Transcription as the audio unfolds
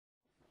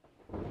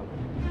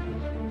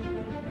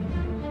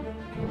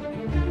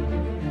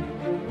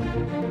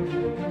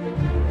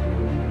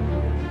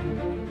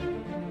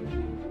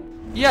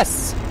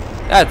Yes!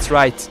 That's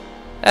right.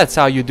 That's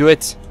how you do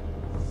it.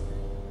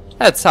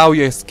 That's how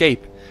you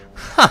escape.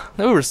 Ha!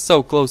 We were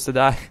so close to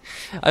die.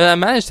 I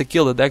managed to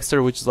kill the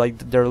Dexter, which is like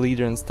their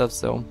leader and stuff,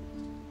 so...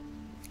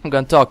 I'm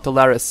gonna talk to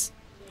Laris.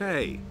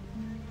 Hey.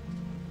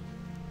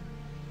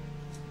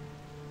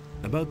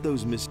 About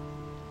those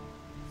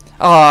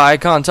Ah, I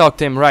can't talk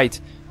to him,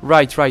 right.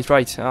 Right.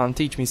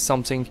 Teach me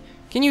something.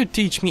 Can you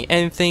teach me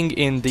anything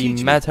in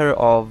the matter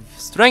of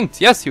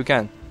strength? Yes, you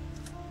can.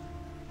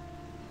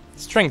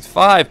 Strength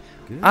 5.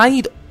 Good. I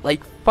need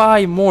like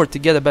 5 more to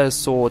get a better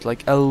sword,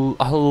 like a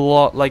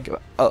lot, like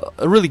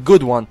a really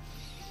good one.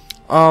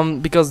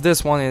 Because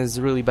this one is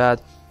really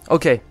bad.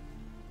 Okay.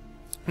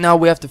 Now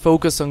we have to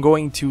focus on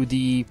going to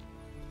the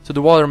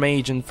water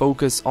mage and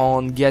focus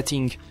on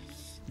getting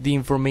the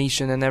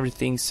information and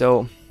everything,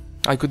 so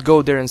I could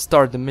go there and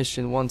start the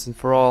mission once and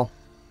for all.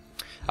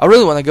 I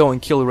really want to go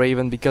and kill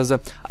Raven because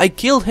I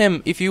killed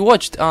him. If you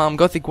watched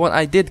Gothic 1,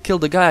 I did kill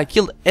the guy. I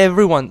killed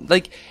everyone.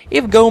 Like,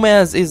 if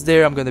Gomez is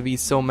there, I'm gonna be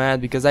so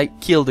mad because I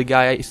killed the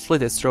guy. I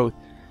slit his throat.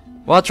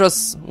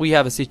 Watras, we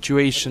have a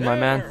situation, my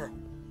man.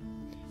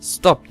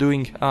 Stop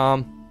doing,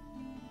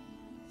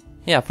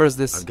 yeah, first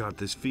this. I've got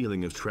this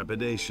feeling of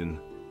trepidation.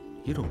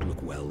 You don't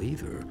look well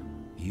either.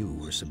 You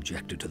were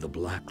subjected to the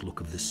black look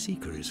of the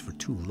Seekers for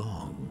too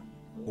long.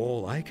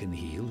 All I can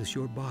heal is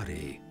your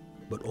body,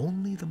 but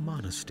only the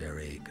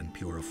monastery can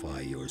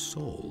purify your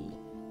soul.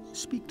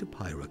 Speak to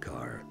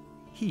Pyrakar.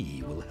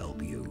 He will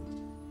help you.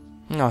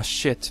 Oh,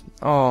 shit.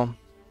 Oh.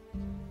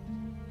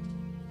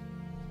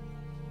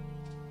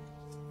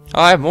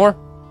 I have more?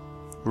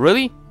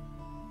 Really?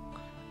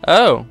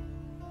 Oh.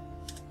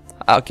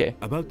 Okay.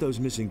 About those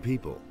missing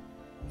people.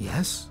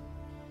 Yes?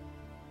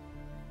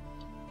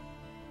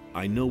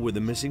 I know where the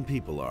missing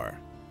people are.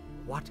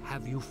 What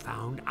have you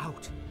found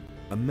out?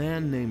 A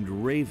man named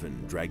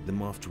Raven dragged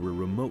them off to a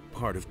remote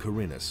part of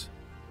Corinus.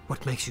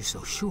 What makes you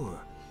so sure?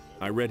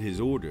 I read his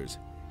orders.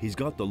 He's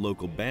got the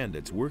local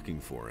bandits working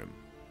for him.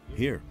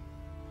 Here.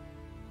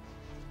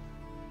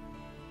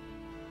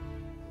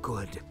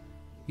 Good.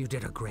 You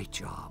did a great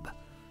job.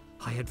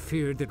 I had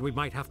feared that we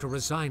might have to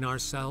resign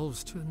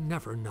ourselves to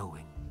never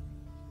knowing.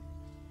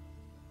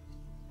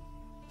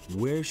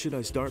 Where should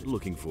I start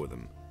looking for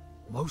them?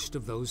 Most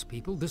of those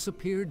people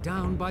disappeared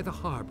down by the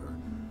harbor.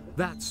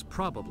 That's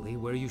probably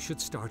where you should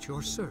start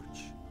your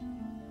search.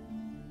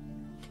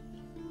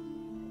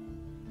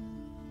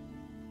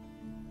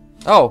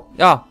 Oh,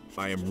 yeah.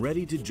 I am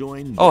ready to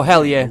join. Oh,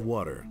 hell yeah. The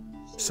water.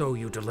 So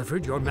you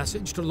delivered your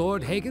message to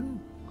Lord Hagen?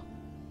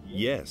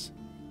 Yes.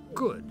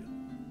 Good.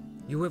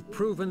 You have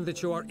proven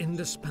that you are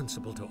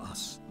indispensable to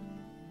us.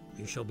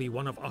 You shall be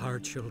one of our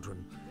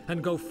children,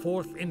 and go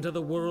forth into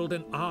the world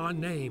in our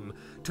name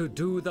to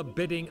do the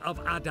bidding of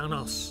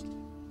Adanos.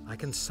 I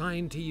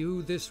consign to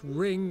you this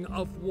ring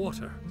of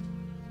water.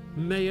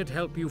 May it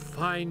help you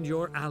find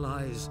your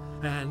allies,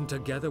 and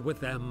together with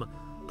them,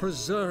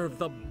 preserve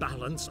the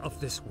balance of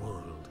this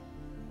world.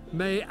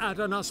 May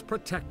Adanos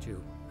protect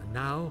you. And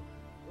now,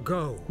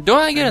 go.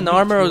 Don't I get an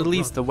armor or at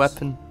least a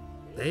weapon?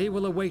 They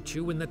will await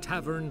you in the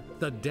tavern,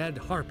 the Dead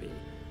Harpy,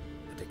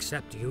 and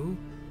accept you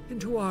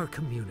into our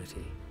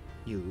community.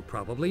 You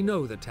probably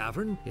know the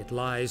tavern. It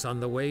lies on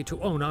the way to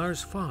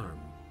Onar's farm.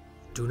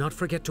 Do not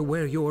forget to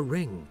wear your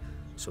ring,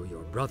 so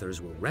your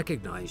brothers will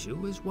recognize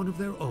you as one of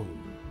their own.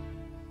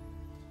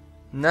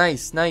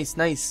 Nice.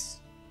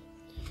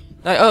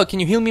 Oh, can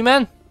you heal me,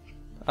 man?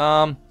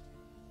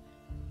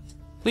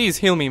 Please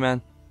heal me,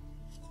 man.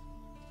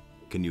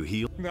 Can you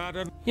heal?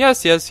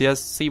 Yes.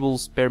 He will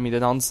spare me the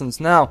nonsense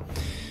now.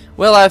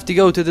 Well, I have to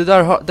go to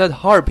the Dead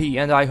Harpy,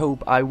 and I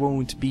hope I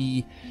won't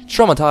be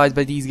traumatized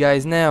by these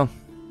guys now.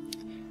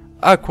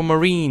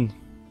 Aquamarine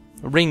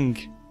ring.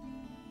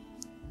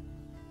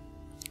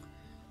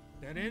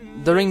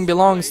 The ring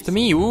belongs to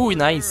me. Ooh,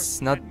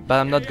 nice. But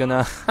I'm not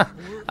gonna.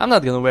 I'm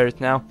not gonna wear it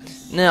now.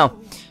 Now,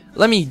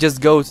 let me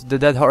just go to the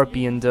Dead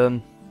Harpy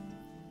and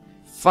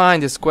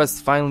find this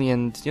quest finally,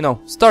 and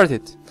start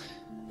it.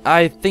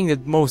 I think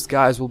that most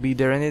guys will be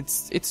there, and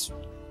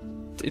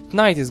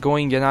night is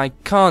going, and I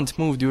can't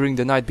move during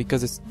the night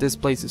because this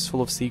place is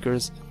full of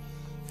seekers.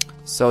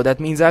 So that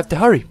means I have to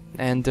hurry.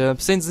 And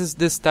since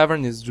this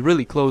tavern is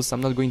really close,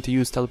 I'm not going to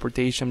use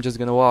teleportation. I'm just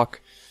gonna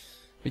walk.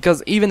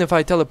 Because even if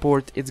I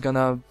teleport, it's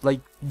gonna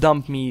like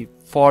dump me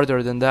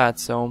farther than that.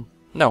 So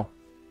no,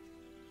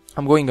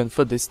 I'm going on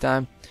foot this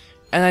time.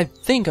 And I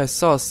think I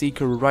saw a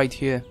seeker right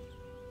here.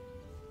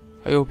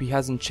 I hope he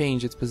hasn't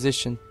changed its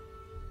position.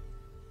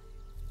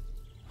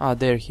 Ah,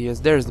 there he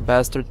is. There's the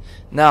bastard.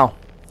 Now,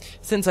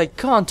 since I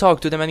can't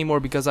talk to them anymore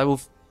because I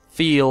will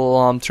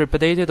feel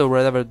trepidated or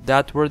whatever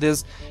that word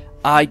is,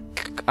 I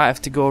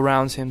have to go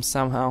around him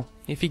somehow.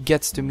 If he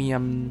gets to me,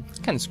 I'm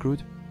kinda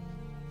screwed.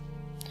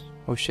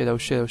 Oh shit. Oh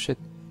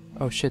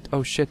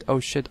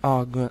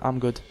good,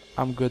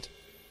 I'm good.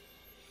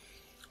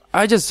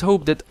 I just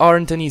hope that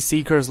aren't any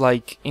seekers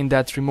like in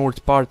that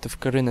remote part of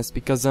Corinus,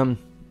 because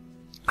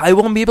I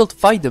won't be able to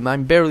fight them.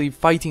 I'm barely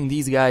fighting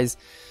these guys,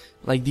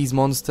 like these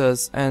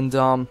monsters, and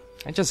I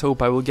just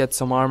hope I will get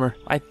some armor.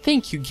 I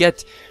think you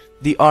get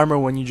the armor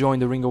when you join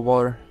the Ring of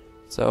Water.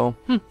 So,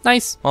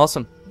 nice,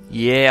 awesome.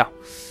 Yeah.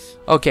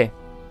 Okay.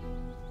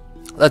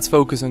 Let's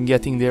focus on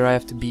getting there. I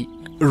have to be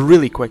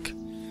really quick.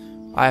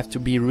 I have to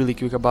be really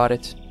quick about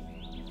it.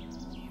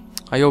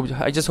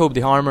 I just hope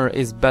the armor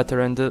is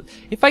better, and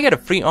if I get a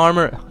free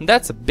armor,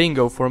 that's a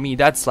bingo for me.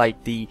 That's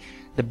like the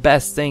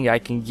best thing I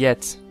can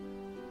get.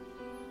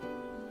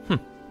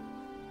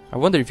 I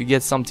wonder if you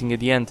get something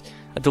at the end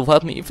that will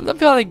help me.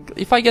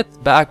 If I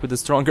get back with a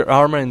stronger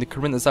armor in the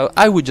Corinas,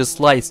 I would just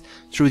slice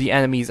through the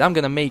enemies. I'm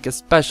gonna make a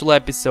special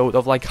episode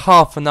of like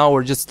half an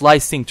hour just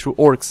slicing through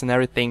orcs and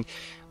everything.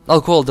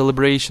 I'll call it the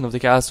Liberation of the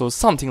Castle,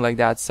 something like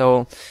that.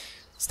 So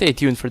stay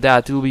tuned for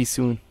that. It will be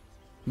soon.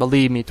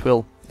 Believe me, it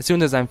will. As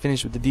soon as I'm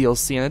finished with the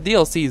DLC, and the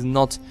DLC is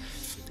not,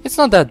 it's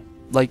not that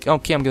like,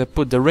 okay, I'm gonna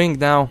put the ring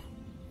now,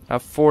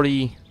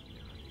 40,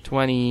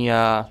 20,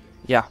 yeah,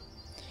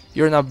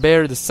 you're now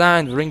bear the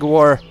sign, the Ring of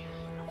War,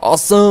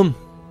 awesome,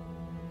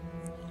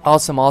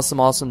 awesome,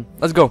 awesome, awesome.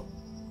 Let's go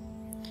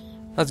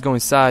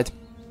inside.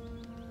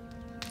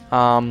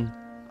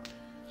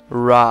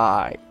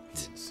 Right.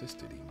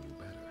 Insisted he knew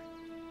better.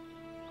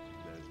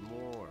 There's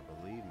more,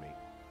 believe me.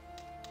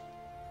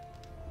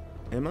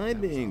 Am I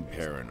being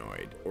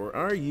paranoid, or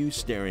are you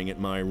staring at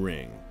my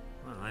ring?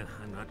 Well,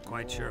 I'm not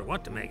quite sure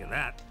what to make of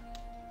that.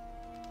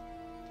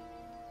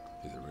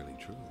 Is it really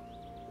true?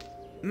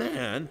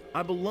 Man,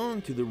 I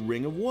belong to the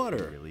Ring of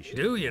Water.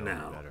 Do you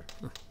now?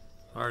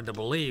 Hard to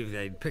believe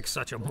they'd pick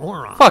such a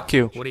moron. Fuck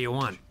you. What do you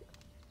want?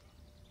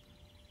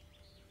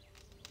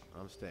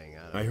 I'm staying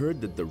out. I heard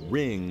that the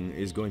ring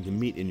is going to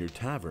meet in your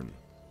tavern.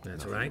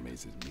 That's right.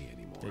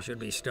 They should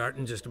be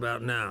starting just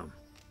about now.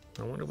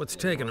 I wonder what's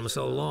taking them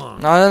so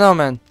long. I don't know,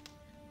 man.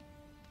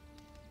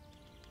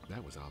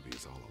 That was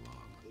obvious all along.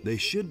 They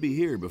should be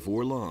here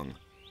before long.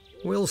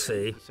 We'll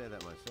see.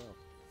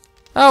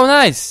 Oh,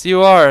 nice.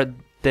 You are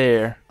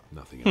there.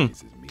 Nothing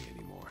amazes me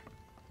anymore.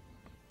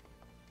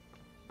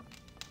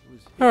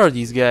 Who are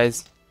these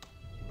guys?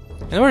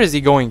 And where is he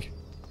going?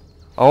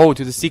 Oh,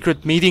 to the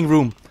secret meeting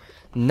room.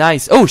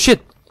 Nice. Oh,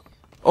 shit.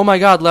 Oh my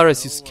god,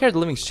 Laris, you scared the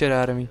living shit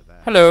out of me.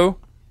 Hello.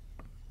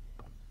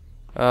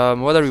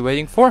 What are we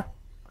waiting for?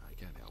 I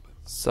can't help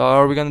it. So,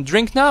 are we gonna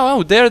drink now?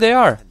 Oh, there they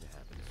are.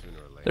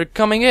 They're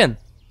coming in.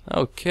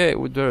 Okay,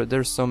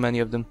 there's so many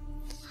of them.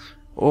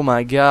 Oh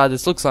my god,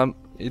 this looks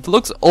it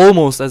looks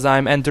almost as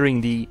I'm entering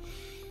the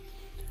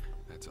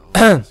That's all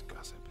this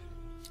gossip.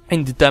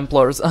 in the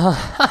Templars.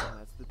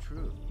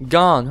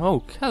 Gone.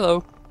 Oh,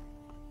 hello.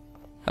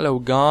 Hello,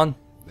 Gone.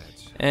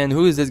 And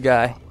who is this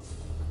guy?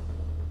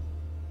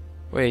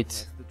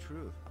 Wait.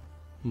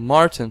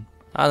 Martin.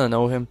 I don't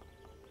know him.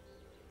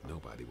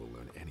 Nobody will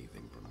learn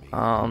anything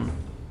from me.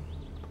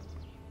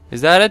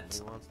 Is that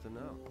it?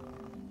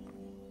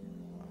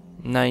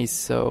 Nice.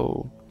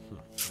 So,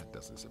 That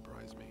doesn't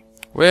surprise me.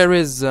 where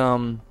is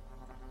All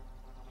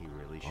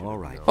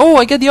right. Oh,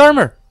 I get the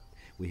armor.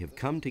 We have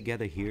come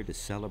together here to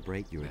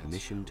celebrate your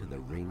admission to the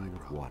Ring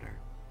of Water.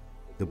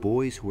 The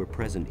boys who are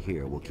present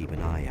here will keep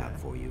an eye out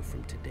for you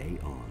from today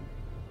on.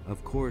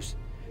 Of course,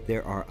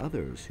 there are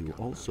others who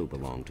also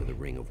belong to the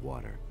Ring of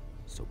Water,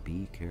 so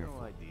be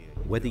careful.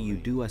 Whether you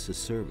do us a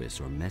service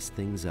or mess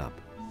things up,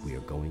 we are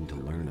going to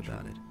learn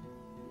about it.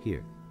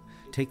 Here,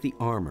 take the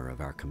armor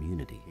of our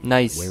community.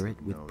 Nice. Wear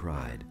it with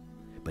pride,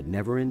 but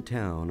never in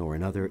town or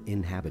in other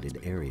inhabited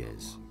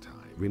areas.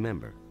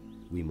 Remember,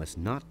 we must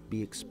not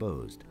be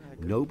exposed.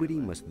 Nobody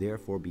must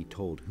therefore be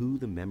told who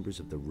the members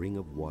of the Ring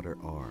of Water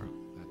are.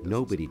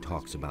 Nobody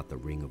talks about the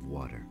Ring of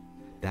Water.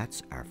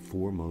 That's our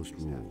foremost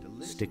rule.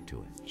 Stick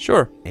to it.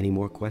 Sure. Any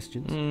more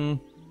questions?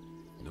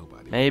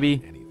 Maybe.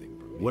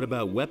 What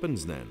about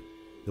weapons then?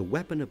 The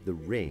weapon of the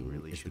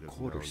ring is the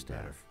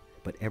quarterstaff,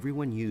 but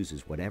everyone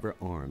uses whatever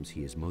arms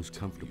he is most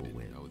comfortable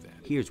with.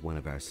 Here's one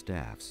of our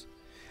staffs.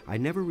 I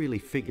never really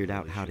figured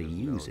out how to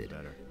use it,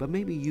 but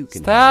maybe you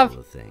can Staff?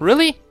 handle the thing.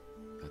 Really?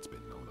 That's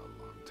been known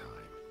a long time.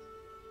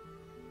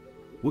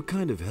 What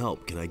kind of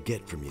help can I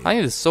get from you? I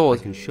need a I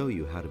sword. can show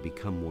you how to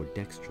become more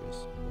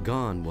dexterous.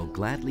 Gon will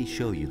gladly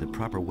show you the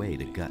proper way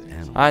to gut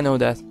animals. I know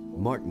that.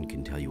 Martin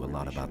can tell you a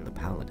lot about the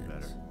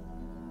paladins.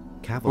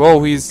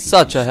 Whoa, he's will teach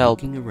such you a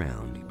help. sneaking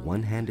around,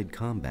 one-handed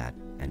combat,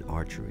 and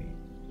archery.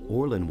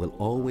 Orlin will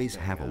always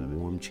have a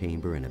warm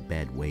chamber and a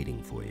bed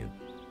waiting for you.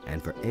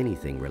 And for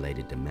anything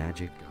related to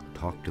magic,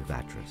 talk to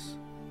Vatras.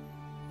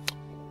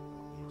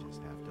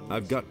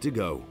 I've got to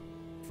go.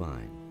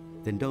 Fine.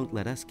 Then don't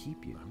let us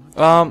keep you.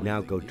 Um,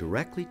 Now go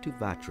directly to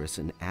Vatras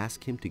and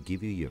ask him to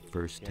give you your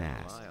first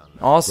task.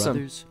 awesome.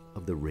 Brothers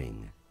of the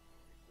Ring.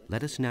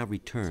 Let us now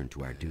return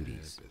to our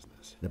duties.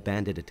 The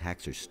bandit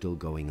attacks are still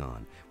going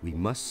on. We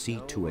must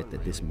see to it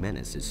that this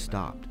menace is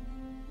stopped.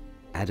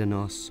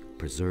 Adanos,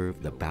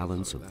 preserve the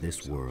balance of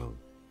this world.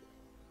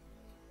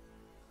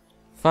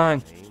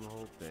 Fine.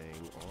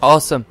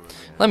 Awesome.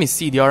 Let me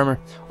see the armor.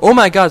 Oh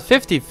my god,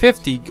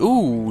 50-50.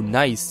 Ooh,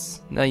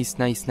 nice. Nice,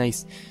 nice,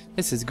 nice.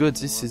 This is good.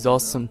 This is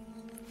awesome.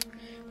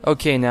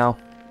 Okay, now.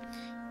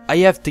 I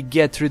have to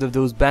get rid of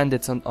those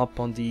bandits up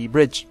on the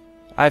bridge.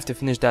 I have to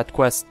finish that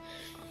quest.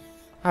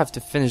 I have to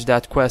finish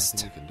that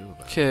quest.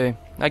 Okay,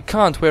 I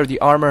can't wear the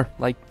armor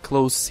like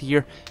close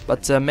here,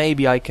 but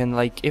maybe I can,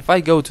 like, if I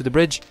go to the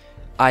bridge,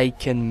 I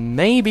can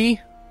maybe,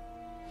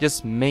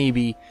 just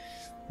maybe,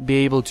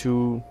 be able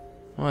to,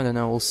 I don't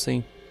know, we'll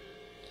see.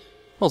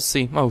 We'll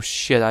see. Oh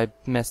shit, I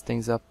messed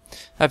things up.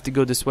 I have to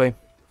go this way.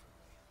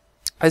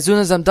 As soon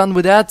as I'm done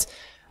with that,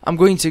 I'm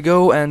going to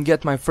go and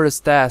get my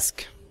first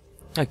task.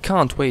 I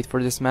can't wait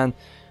for this, man.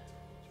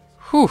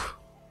 Whew.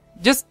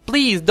 Just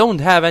please don't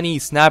have any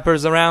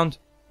snappers around.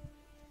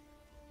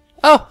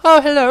 Oh,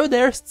 hello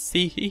there,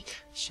 see,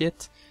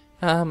 shit.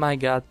 Oh my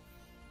god.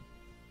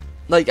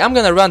 Like, I'm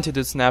gonna run to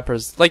the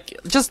snappers. Like,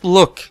 just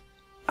look.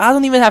 I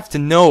don't even have to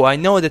know. I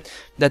know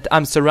that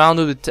I'm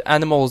surrounded with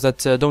animals that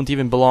don't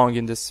even belong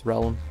in this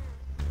realm.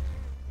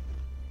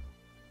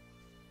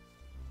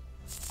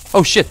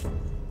 Oh shit.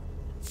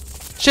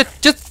 Shit,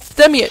 just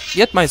let me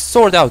get my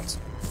sword out.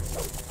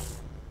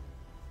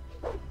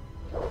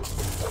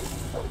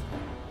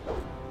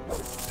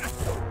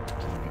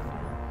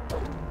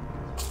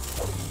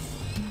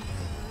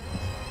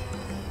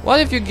 What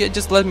if you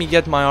just let me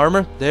get my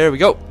armor? There we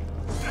go.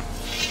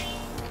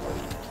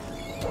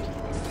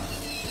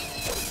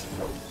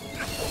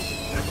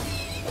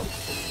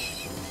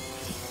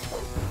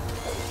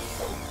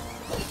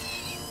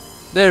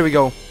 There we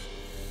go.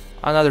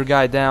 Another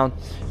guy down.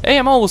 Hey,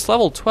 I'm almost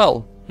level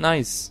 12.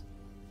 Nice.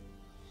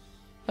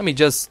 Let me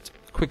just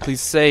quickly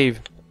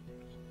save.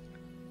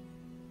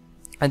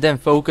 And then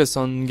focus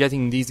on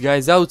getting these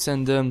guys out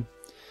and then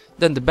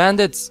the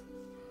bandits.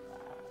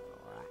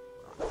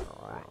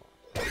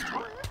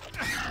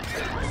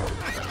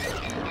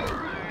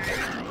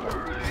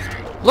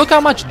 Look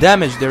how much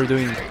damage they're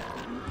doing.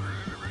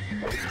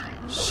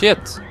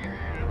 Shit.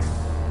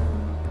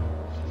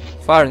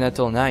 Fire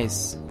nettle,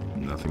 nice.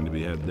 Nothing to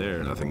be had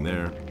there, nothing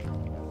there.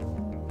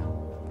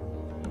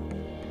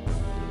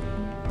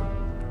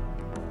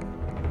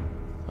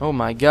 Oh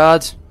my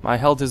god, my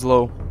health is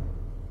low.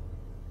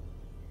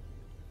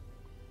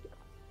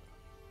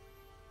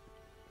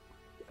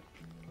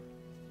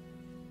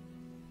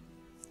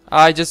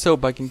 I just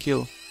hope I can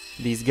kill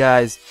these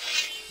guys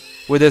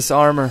with this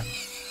armor.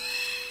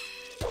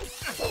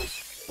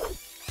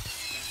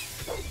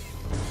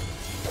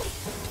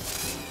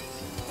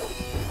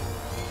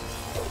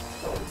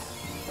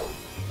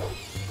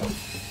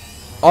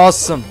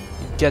 Awesome.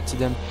 Get to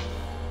them.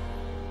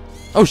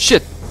 Oh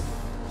shit.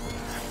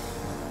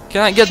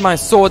 Can I get my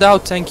sword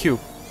out? Thank you.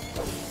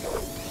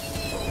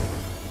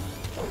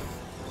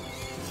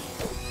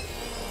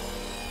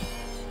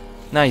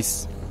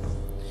 Nice.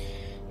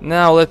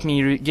 Now let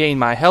me regain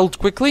my health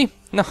quickly.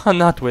 No,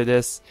 not with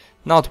this.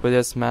 Not with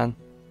this, man.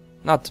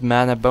 Not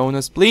mana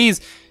bonus, please.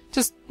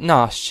 Just,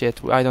 nah,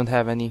 shit. I don't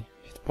have any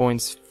hit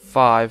points.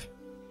 5.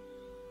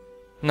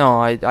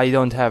 No, I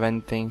don't have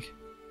anything.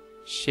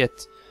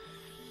 Shit.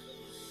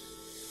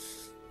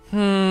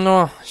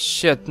 No,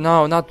 shit,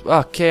 no, not,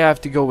 okay, I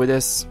have to go with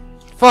this.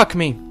 Fuck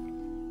me.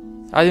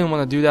 I didn't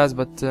want to do that,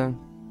 but,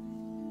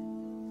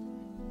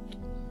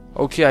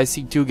 okay, I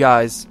see 2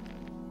 guys.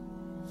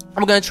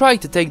 I'm gonna try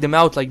to take them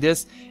out like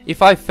this.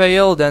 If I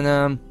fail,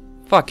 then,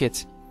 fuck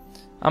it.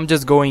 I'm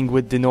just going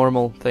with the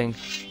normal thing.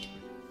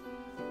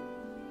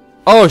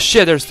 Oh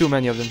shit, there's too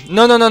many of them.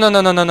 No, no, no, no,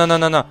 no, no, no, no, no,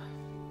 no, no.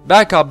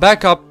 Back up,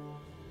 back up.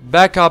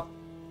 Back up.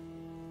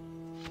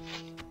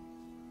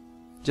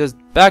 Just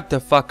back the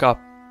fuck up.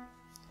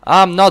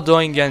 I'm not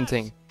doing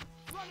anything.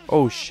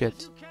 Oh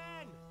shit.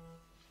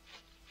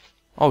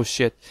 Oh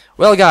shit.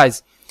 Well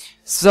guys,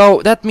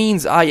 so that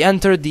means I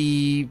entered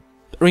the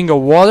Ring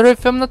of Water,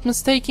 if I'm not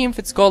mistaken, if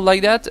it's called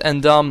like that,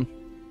 and I'm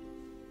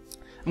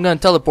gonna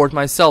teleport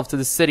myself to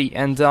the city,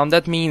 and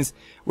that means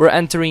we're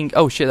entering.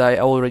 Oh shit, I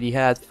already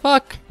had.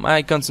 Fuck,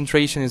 my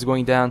concentration is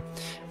going down.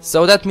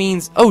 So that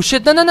means, oh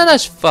shit, no, no, no, no,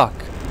 fuck.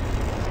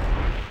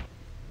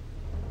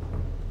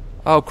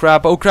 Oh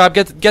crap,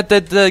 get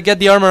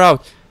the armor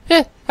out.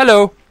 Eh,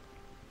 hello.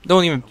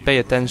 Don't even pay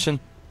attention.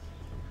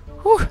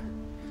 Whew.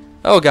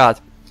 Oh god.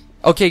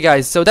 Okay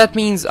guys, so that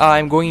means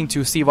I'm going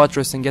to see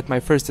Watros and get my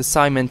first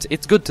assignment.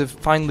 It's good to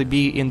finally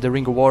be in the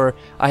Ring of Water.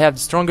 I have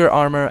stronger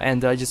armor,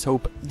 and I just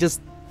hope just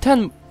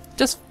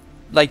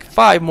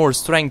 5 more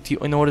strength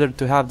in order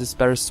to have this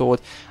better sword.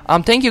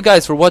 Thank you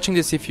guys for watching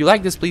this. If you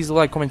like this, please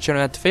like, comment, share,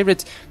 and add to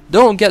favorites.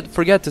 Don't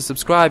forget to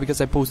subscribe, because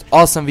I post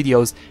awesome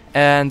videos.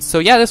 And so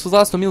yeah, this was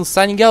LastKnownMeal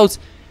signing out,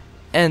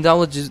 and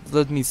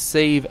let me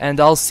save, and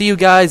I'll see you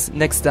guys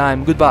next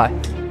time.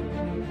 Goodbye.